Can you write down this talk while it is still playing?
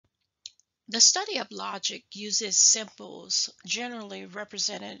The study of logic uses symbols generally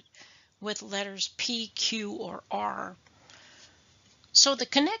represented with letters P, Q, or R. So the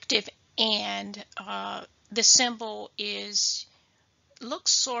connective and the symbol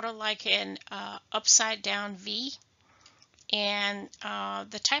looks sort of like an upside down V, and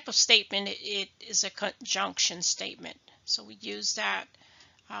the type of statement it is a conjunction statement. So we use that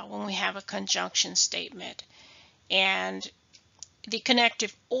when we have a conjunction statement. And the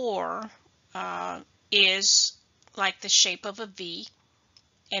connective or is like the shape of a V,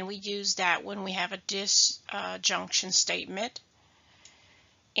 and we use that when we have a disjunction statement.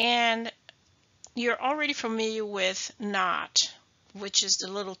 And you're already familiar with not, which is the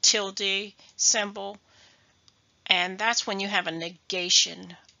little tilde symbol, and that's when you have a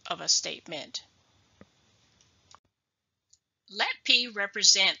negation of a statement. Let P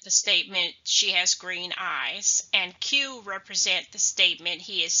represent the statement she has green eyes, and Q represent the statement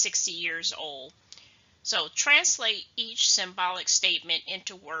he is 60 years old. So translate each symbolic statement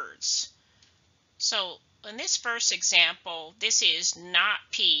into words. So in this first example, this is not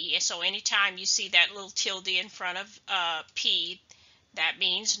P, and so anytime you see that little tilde in front of P, that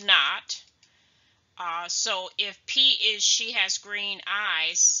means not. So if P is she has green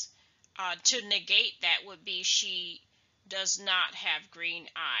eyes, to negate that would be she does not have green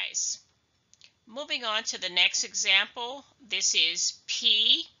eyes. Moving on to the next example, this is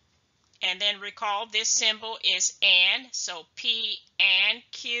P, and then recall this symbol is and, so P and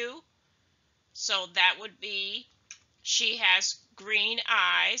Q. So that would be she has green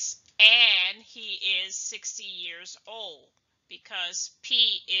eyes and he is 60 years old, because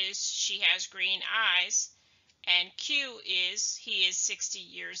P is she has green eyes and Q is he is 60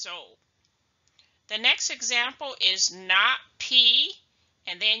 years old. The next example is not P,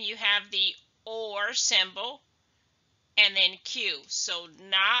 and then you have the or symbol and then Q. So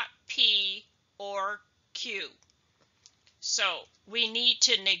not P or Q. So we need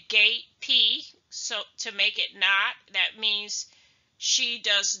to negate P, so to make it not, that means she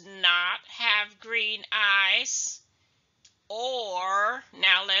does not have green eyes. Or,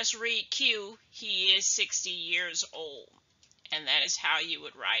 now let's read Q, he is 60 years old. And that is how you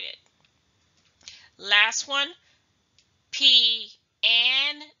would write it. Last one, P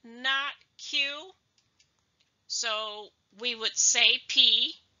and not Q. So we would say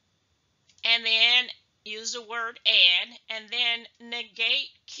P and then use the word and then negate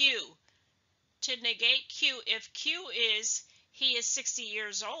Q. To negate Q, if Q is he is 60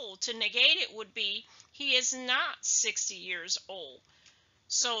 years old, to negate it would be he is not 60 years old.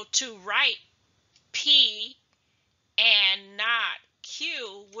 So to write P and not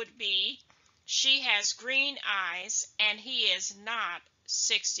Q would be she has green eyes and he is not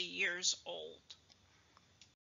 60 years old.